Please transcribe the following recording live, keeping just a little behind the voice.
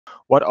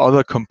what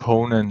other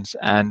components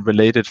and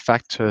related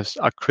factors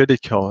are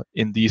critical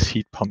in these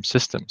heat pump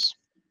systems?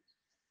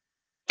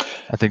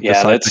 I think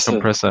besides the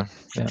compressor.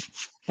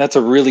 That's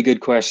a really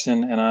good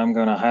question, and I'm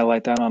going to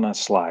highlight that on a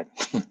slide.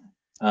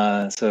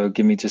 So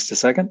give me just a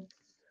second.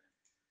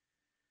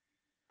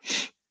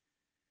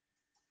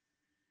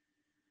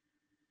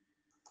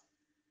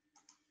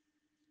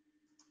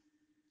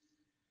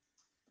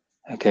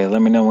 Okay,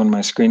 let me know when my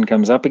screen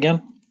comes up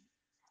again.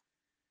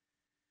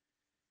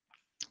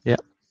 Yeah.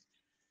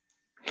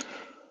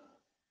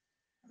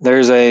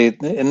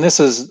 And this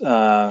is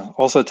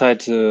also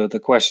tied to the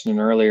question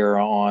earlier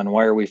on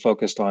why are we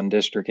focused on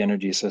district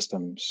energy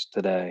systems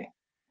today?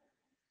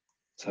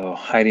 So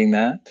hiding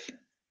that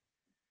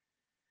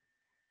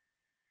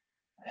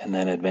and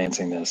then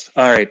advancing this.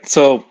 All right,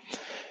 so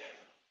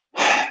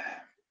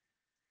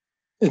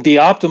the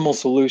optimal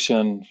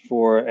solution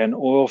for an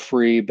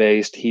oil-free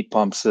based heat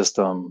pump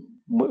system,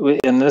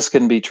 and this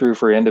can be true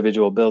for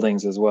individual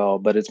buildings as well,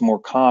 but it's more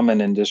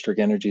common in district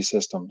energy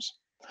systems,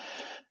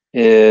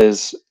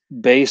 is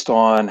based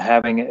on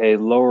having a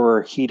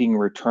lower heating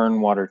return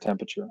water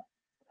temperature.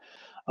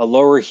 A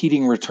lower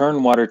heating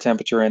return water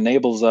temperature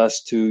enables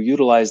us to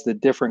utilize the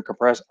different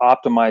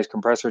optimized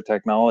compressor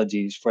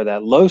technologies for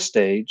that low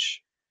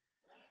stage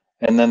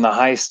and then the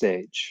high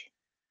stage.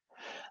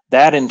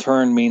 That in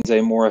turn means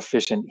a more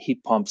efficient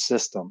heat pump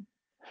system.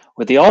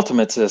 With the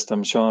ultimate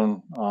system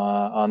shown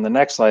on the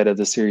next slide of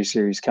the series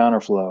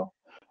counterflow,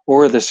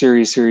 or the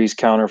series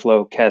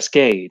counterflow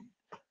cascade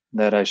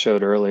that I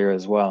showed earlier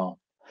as well.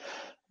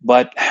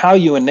 But how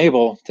you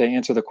enable, to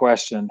answer the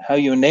question, how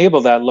you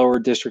enable that lower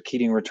district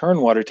heating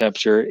return water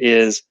temperature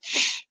is,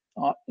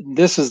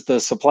 this is the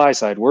supply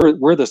side.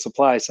 We're the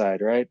supply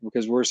side, right?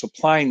 Because we're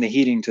supplying the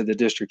heating to the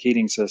district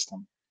heating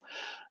system.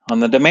 On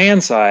the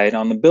demand side,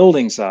 on the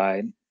building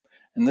side,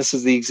 and this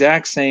is the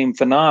exact same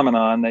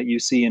phenomenon that you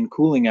see in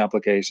cooling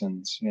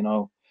applications,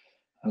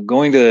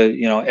 going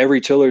to,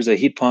 every chiller is a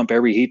heat pump,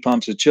 every heat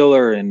pump's a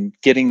chiller, and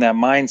getting that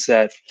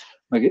mindset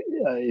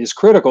is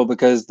critical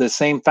because the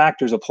same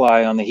factors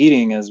apply on the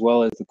heating as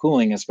well as the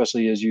cooling,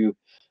 especially as you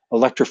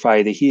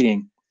electrify the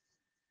heating.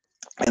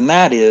 And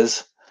that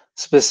is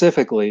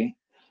specifically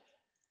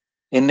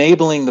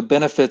enabling the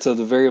benefits of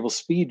the variable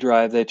speed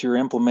drive that you're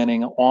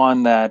implementing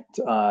on that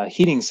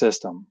heating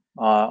system,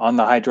 on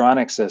the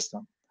hydronic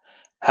system.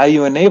 How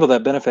you enable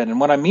that benefit. And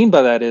what I mean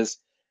by that is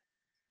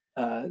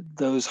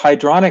those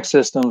hydronic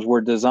systems were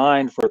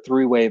designed for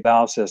three-way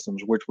valve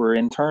systems, which were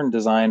in turn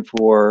designed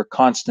for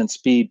constant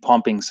speed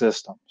pumping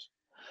systems.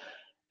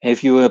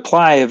 If you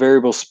apply a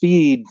variable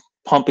speed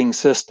pumping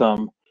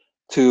system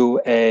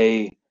to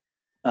a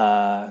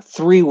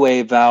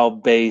three-way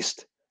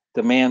valve-based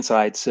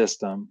demand-side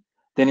system,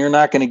 then you're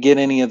not going to get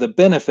any of the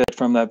benefit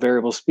from that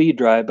variable speed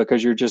drive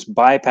because you're just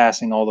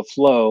bypassing all the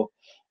flow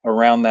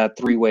around that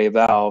three-way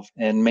valve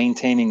and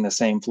maintaining the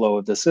same flow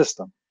of the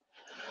system.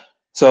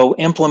 So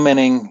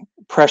implementing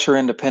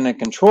pressure-independent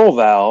control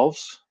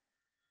valves,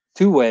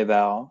 two-way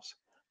valves,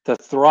 to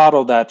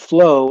throttle that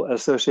flow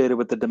associated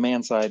with the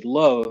demand-side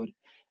load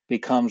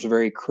becomes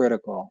very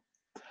critical.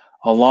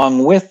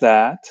 Along with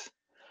that,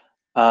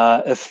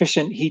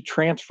 efficient heat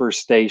transfer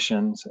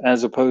stations,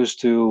 as opposed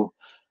to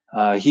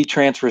heat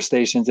transfer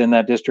stations in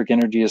that district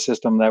energy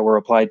system that were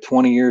applied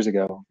 20 years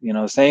ago.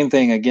 Same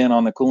thing again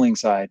on the cooling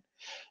side.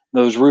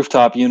 Those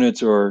rooftop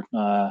units or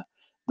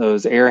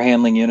those air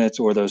handling units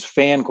or those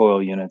fan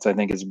coil units, I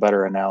think is a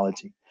better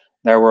analogy,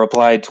 that were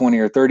applied 20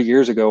 or 30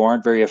 years ago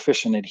aren't very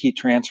efficient at heat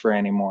transfer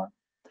anymore.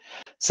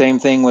 Same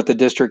thing with the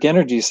district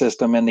energy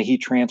system and the heat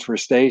transfer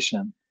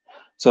station.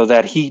 So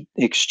that heat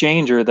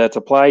exchanger that's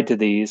applied to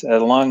these,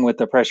 along with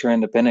the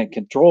pressure-independent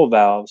control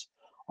valves,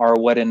 are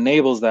what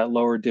enables that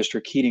lower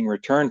district heating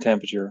return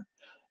temperature.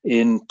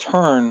 In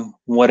turn,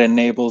 what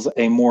enables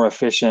a more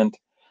efficient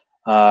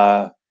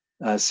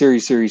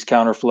series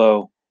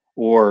counterflow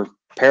or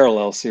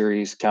parallel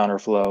series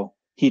counterflow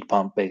heat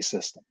pump based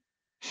system.